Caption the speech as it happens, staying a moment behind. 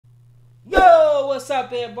Yo, what's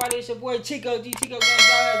up everybody? It's your boy Chico, Chico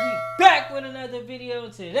Gonzalez. We back with another video.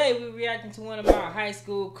 Today we reacting to one of my high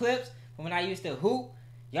school clips from when I used to hoop.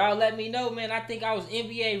 Y'all let me know, man. I think I was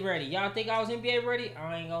NBA ready. Y'all think I was NBA ready?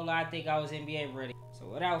 I ain't gonna lie, I think I was NBA ready. So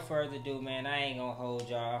without further ado, man, I ain't gonna hold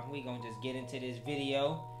y'all. We gonna just get into this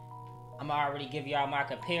video. I'm already give y'all my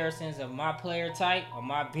comparisons of my player type or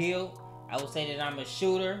my build. I would say that I'm a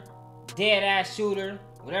shooter, dead ass shooter,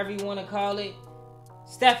 whatever you want to call it.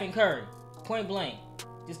 Stephen Curry, point blank.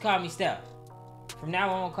 Just call me Steph. From now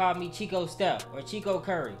on, call me Chico Steph or Chico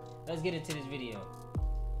Curry. Let's get into this video.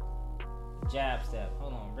 Jab step.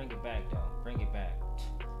 Hold on, bring it back though. Bring it back.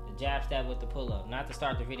 The jab step with the pull up. Not to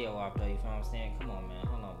start the video off though, you feel what I'm saying? Come on, man.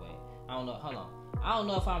 Hold on, wait. I don't know. Hold on. I don't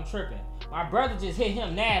know if I'm tripping. My brother just hit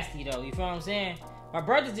him nasty though, you feel what I'm saying? My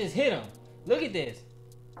brother just hit him. Look at this.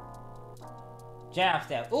 Jab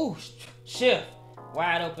step. Ooh, shift.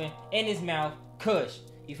 Wide open. In his mouth. Kush.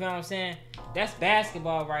 You feel what I'm saying? That's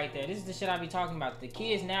basketball right there. This is the shit I be talking about. The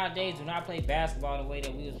kids nowadays do not play basketball the way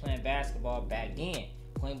that we was playing basketball back then.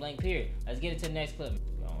 Point blank period. Let's get into the next clip.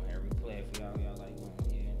 Go on here, replay it for y'all. Y'all like going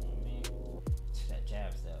here, you know what I mean? That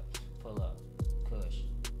jab step. Pull up. Kush.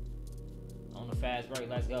 On the fast break.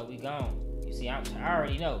 Let's go. We gone. You see, I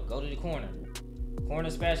already know. Go to the corner. Corner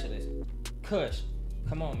specialist. Kush.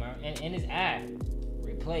 Come on, man. In his eye.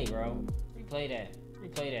 Replay, bro. Replay that.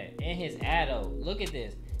 Replay that. In his eye, though. Look at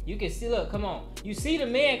this. You can see, look, come on. You see the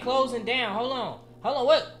man closing down. Hold on. Hold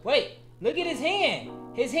on, wait. Look at his hand.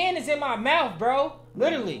 His hand is in my mouth, bro.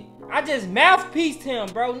 Literally. I just mouthpieced him,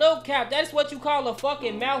 bro. No cap. That's what you call a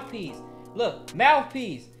fucking mouthpiece. Look,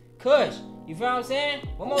 mouthpiece. Kush. You feel what I'm saying?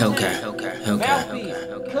 One more time. Okay. Mouthpiece.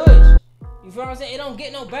 Kush. You feel what I'm saying? It don't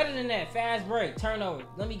get no better than that. Fast break. Turnover.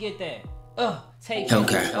 Let me get that. Take it.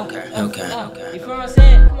 Okay. You feel what I'm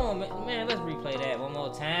saying? Come on, man. Let's replay that one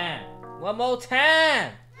more time. One more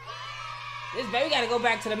time. This baby gotta go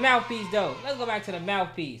back to the mouthpiece though. Let's go back to the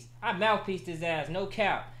mouthpiece. I mouthpieced his ass, no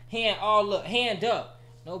cap. Hand all look, hand up.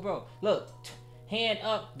 No bro. Look. Hand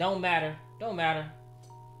up. Don't matter. Don't matter.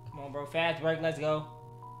 Come on, bro. Fast break, let's go.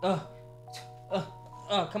 Come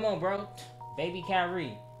on, bro. Baby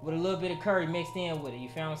Kyrie. With a little bit of Curry mixed in with it. You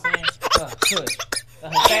feel what I'm saying? Kush.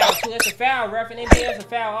 Foul too. That's a foul, ref. In NBA, that's a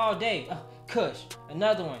foul all day. Kush.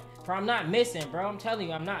 Another one. Bro, I'm not missing, bro. I'm telling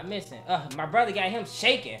you, I'm not missing. My brother got him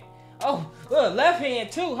shaking. Left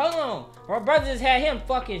hand too. Hold on. My brother just had him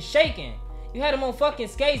fucking shaking. You had him on fucking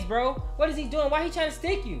skates, bro. What is he doing? Why he trying to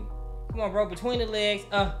stick you? Come on, bro. Between the legs.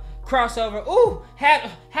 Crossover. Ooh. Had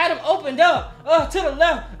him opened up. To the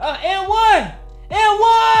left. And one. And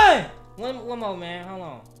one. One more, man. Hold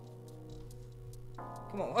on.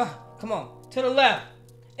 Come on. Come on. To the left.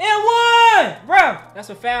 And one. Ref. That's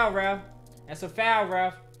a foul, ref. That's a foul,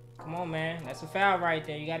 ref. Come on, man. That's a foul right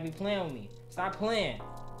there. You gotta be playing with me. Stop playing.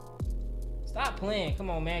 Stop playing. Come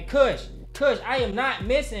on, man. Kush. I am not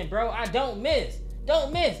missing, bro. I don't miss.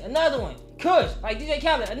 Don't miss. Another one. Kush. Like DJ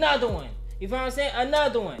Khaled. Another one. You feel what I'm saying?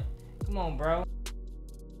 Another one. Come on, bro.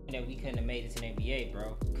 That we couldn't have made it to the NBA,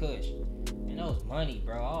 bro. Kush. And that was money,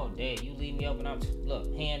 bro. All day. You leave me up and I'm...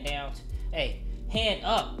 Look. Hand down. Hey. Hand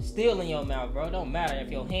up. Still in your mouth, bro. Don't matter.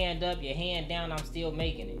 If your hand up, your hand down, I'm still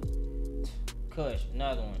making it. Kush.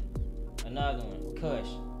 Another one. Another one. Kush.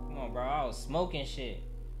 Come on, bro. I was smoking shit.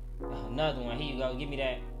 Another one. Here you go. Give me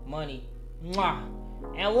that money. Mwah.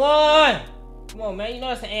 And one. Come on, man. You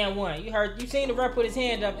know it's an and one. You seen the ref put his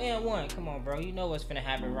hand up. And one. Come on, bro. You know what's finna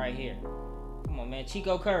happen right here. Come on, man.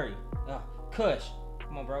 Chico Curry. Kush.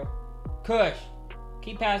 Come on, bro. Kush.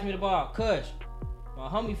 Keep passing me the ball. Kush. My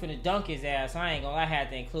homie finna dunk his ass. I ain't gonna lie. I had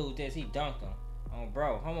to include this. He dunked him. Oh,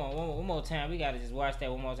 bro. Hold on. One more time. We gotta just watch that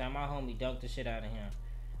one more time. My homie dunked the shit out of him.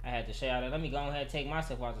 I had to show y'all that. Let me go ahead and take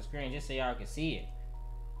myself off the screen just so y'all can see it.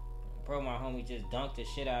 Bro, my homie just dunked the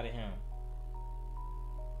shit out of him.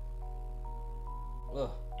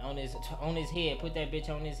 On his head. Put that bitch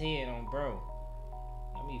on his head, bro.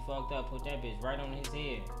 Got me fucked up. Put that bitch right on his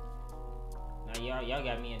head. Now y'all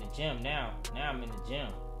got me in the gym now. Now I'm in the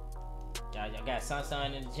gym. Y'all got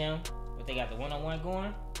Sun in the gym. But they got the one-on-one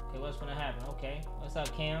going. Okay, what's gonna happen? Okay. What's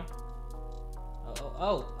up, Cam?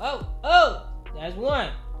 That's one.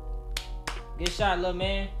 Good shot, little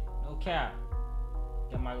man. No cap.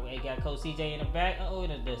 Got Coach CJ in the back.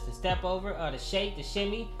 The step over, the shake, the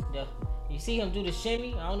shimmy. You see him do the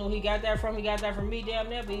shimmy. I don't know who he got that from. He got that from me damn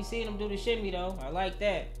near, but you seen him do the shimmy though. I like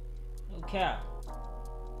that. No cap.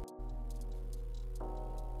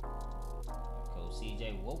 Coach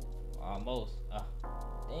CJ, whoop. Almost.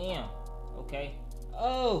 Damn. Okay.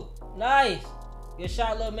 Nice. Good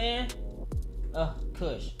shot, little man.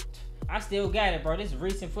 Kush. I still got it, bro. This is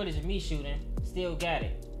recent footage of me shooting. Still got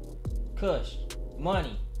it. Kush.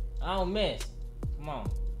 Money. I don't miss. Come on.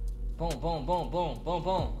 Boom, boom, boom, boom, boom,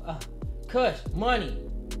 boom. Kush, money.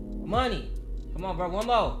 Money. Come on, bro.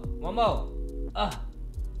 One more.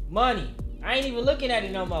 Money. I ain't even looking at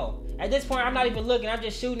it no more. At this point, I'm not even looking. I'm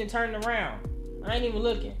just shooting and turning around. I ain't even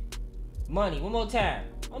looking. Money. One more time.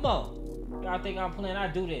 One more. Y'all think I'm playing? I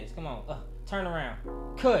do this. Come on. Turn around.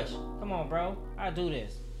 Kush. Come on, bro. I do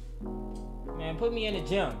this. Man, put me in the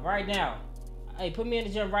gym right now. Hey, put me in the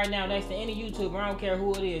gym right now next to any YouTuber. I don't care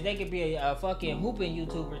who it is. They could be a fucking hooping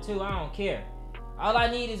YouTuber too. I don't care. All I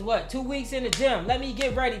need is what? 2 weeks in the gym. Let me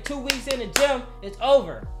get ready. 2 weeks in the gym. It's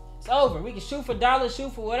over. It's over. We can shoot for dollars,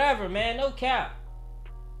 shoot for whatever, man. No cap.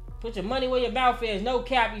 Put your money where your mouth is. No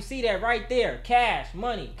cap. You see that right there. Cash,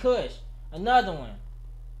 money, Kush. Another one.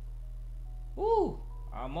 Woo.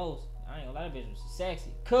 Almost. I ain't gonna lie, that bitch was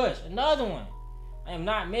sexy. Kush. Another one. I am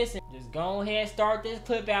not missing. Just go ahead, start this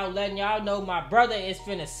clip out, letting y'all know my brother is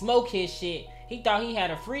finna smoke his shit. He thought he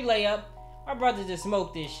had a free layup. My brother just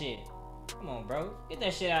smoked this shit. Come on, bro. Get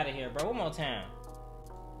that shit out of here, bro. One more time.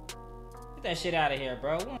 Get that shit out of here,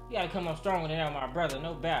 bro. You gotta come up stronger than that, my brother.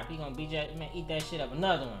 No bap. He gonna beat that, man, eat that shit up.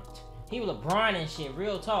 Another one. He was LeBron and shit.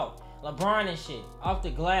 Real talk. LeBron and shit. Off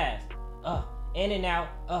the glass. In and out.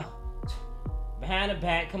 Behind the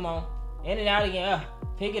back. Come on. In and out again.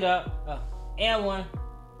 Pick it up. And one.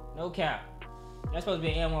 No cap. That's supposed to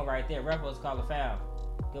be an and one right there. Ref was called a foul.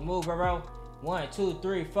 Good move, bro. 1, 2,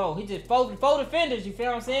 3, 4. He just four defenders. You feel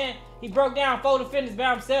what I'm saying? He broke down 4 defenders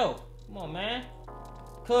by himself. Come on, man.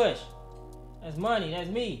 Kush. That's money. That's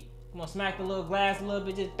me. Come on, smack the little glass a little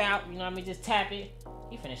bit. Just bout. You know what I mean? Just tap it.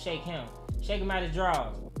 He finna shake him. Shake him out his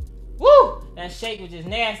drawers. Woo! That shake was just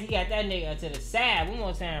nasty. He got that nigga to the side. One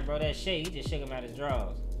more time, bro. That shake. He just shook him out his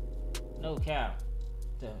drawers. No cap.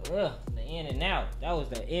 The in and out. That was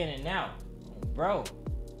the in and out. Bro.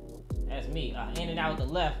 That's me. In and out with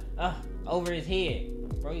the left. Over his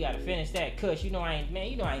head. Bro, you gotta finish that. Kush, you know I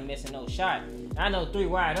ain't missing no shot. I know 3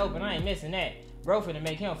 wide open. I ain't missing that. Bro finna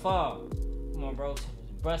make him fall. Come on, bro.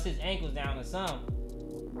 Bust his ankles down or something.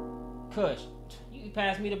 Kush, you can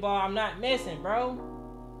pass me the ball. I'm not missing, bro.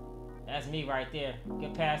 That's me right there.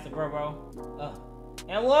 Get past the bro.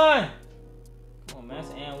 And one. Come on, man.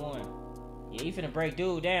 That's an and one. Yeah, you finna break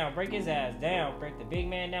dude down. Break his ass down. Break the big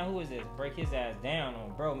man down. Who is this? Break his ass down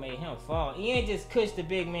on bro. Made him fall. He ain't just cush the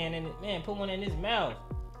big man in it. Man, put one in his mouth.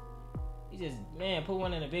 He just, man, put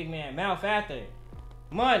one in the big man's mouth after it.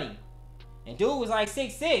 Money. And dude was like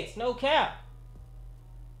 6'6". No cap.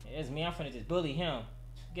 Yeah, it's me. I'm finna just bully him.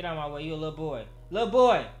 Get out of my way. You a little boy. Little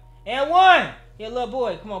boy. And one. You a little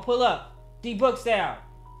boy. Come on, pull up. D-Book style.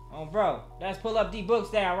 Oh, bro. That's pull up D-Book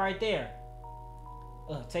style right there.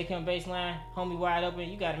 Take him baseline, homie wide open.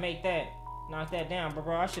 You gotta make that. Knock that down,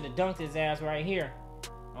 bro. I should have dunked his ass right here.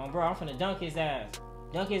 Bro, I'm finna dunk his ass.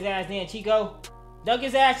 Dunk his ass then, Chico. Dunk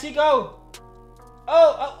his ass, Chico.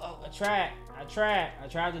 I tried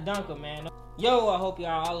to dunk him, man. Yo, I hope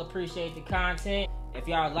y'all all appreciate the content. If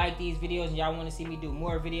y'all like these videos and y'all want to see me do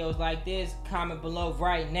more videos like this, comment below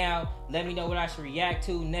right now. Let me know what I should react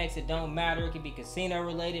to next. It don't matter. It could be casino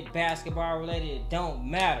related, basketball related. It don't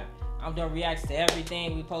matter. I'm doing reacts to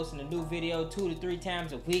everything. We posting a new video 2 to 3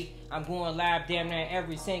 times a week. I'm going live damn near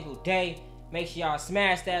every single day. Make sure y'all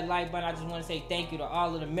smash that like button. I just want to say thank you to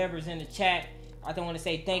all of the members in the chat. I want to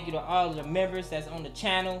say thank you to all of the members that's on the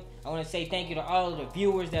channel. I want to say thank you to all of the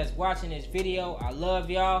viewers that's watching this video. I love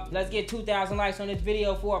y'all. Let's get 2,000 likes on this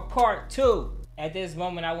video for a part 2. At this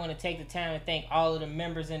moment, I want to take the time to thank all of the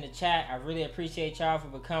members in the chat. I really appreciate y'all for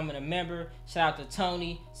becoming a member. Shout out to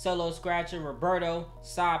Tony, Solo Scratcher, Roberto,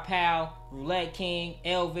 Saw Pal, Roulette King,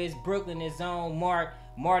 Elvis, Brooklyn is on, Mark,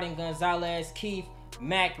 Martin Gonzalez, Keith,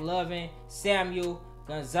 Mac Lovin, Samuel,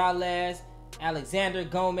 Gonzalez, Alexander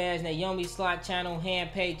Gomez, Naomi Slot Channel,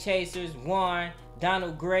 Handpaid Chasers, Juan,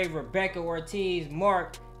 Donald Gray, Rebecca Ortiz,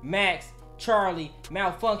 Mark, Max, Charlie,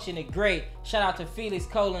 Malfunction the Great. Shout out to Felix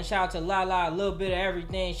Colin. Shout out to Lala, a little bit of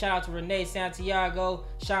everything. Shout out to Renee Santiago,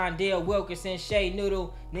 Shondale Wilkerson, Shay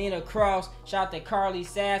Noodle, Nina Cross. Shout out to Carly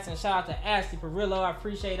Sass and shout out to Ashley Perillo. I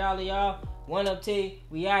appreciate all of y'all. One up T,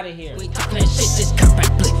 we out of here. We talking that shit, just come back,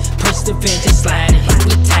 blip. Push the vent, just slide it.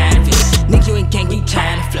 We tired of it. Nigga, you ain't gang, you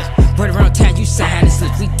trying to flip. Word around town, you sign the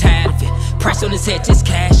slip. We tired of it. Price on his head, just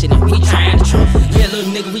cashing it. We trying to trip. Yeah,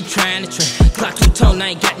 little nigga, we trying to trip. Clock 2 tone, I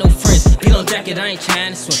ain't got no friends. Beat on jacket, I ain't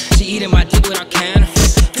trying to swim. She eating my dick without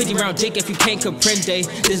counterfeit. 50 round dick if you can't comprende.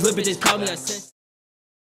 This little bitch just called me a sense.